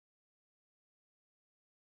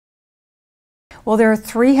Well, there are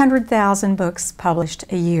 300,000 books published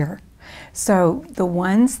a year. So the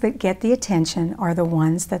ones that get the attention are the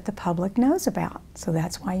ones that the public knows about. So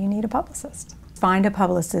that's why you need a publicist. Find a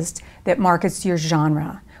publicist that markets your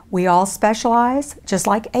genre. We all specialize, just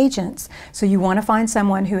like agents. So you want to find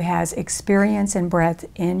someone who has experience and breadth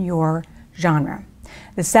in your genre.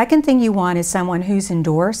 The second thing you want is someone who's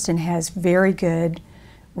endorsed and has very good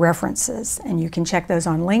references, and you can check those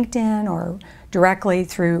on LinkedIn or directly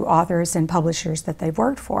through authors and publishers that they've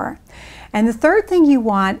worked for. And the third thing you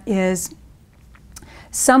want is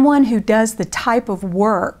someone who does the type of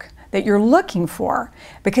work that you're looking for.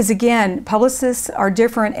 Because again, publicists are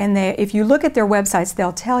different, and if you look at their websites,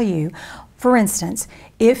 they'll tell you, for instance,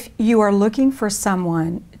 if you are looking for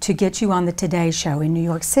someone to get you on the Today Show in New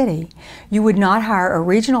York City, you would not hire a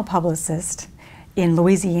regional publicist in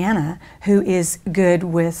Louisiana who is good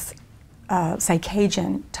with, say,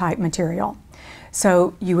 Cajun type material.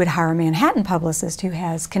 So you would hire a Manhattan publicist who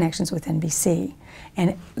has connections with NBC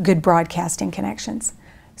and good broadcasting connections.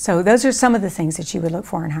 So those are some of the things that you would look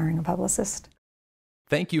for in hiring a publicist.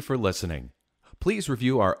 Thank you for listening. Please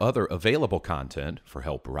review our other available content for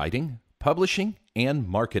help writing, publishing, and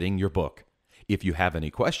marketing your book. If you have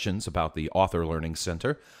any questions about the Author Learning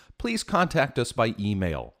Center, please contact us by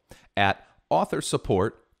email at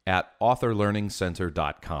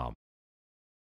authorsupport@authorlearningcenter.com.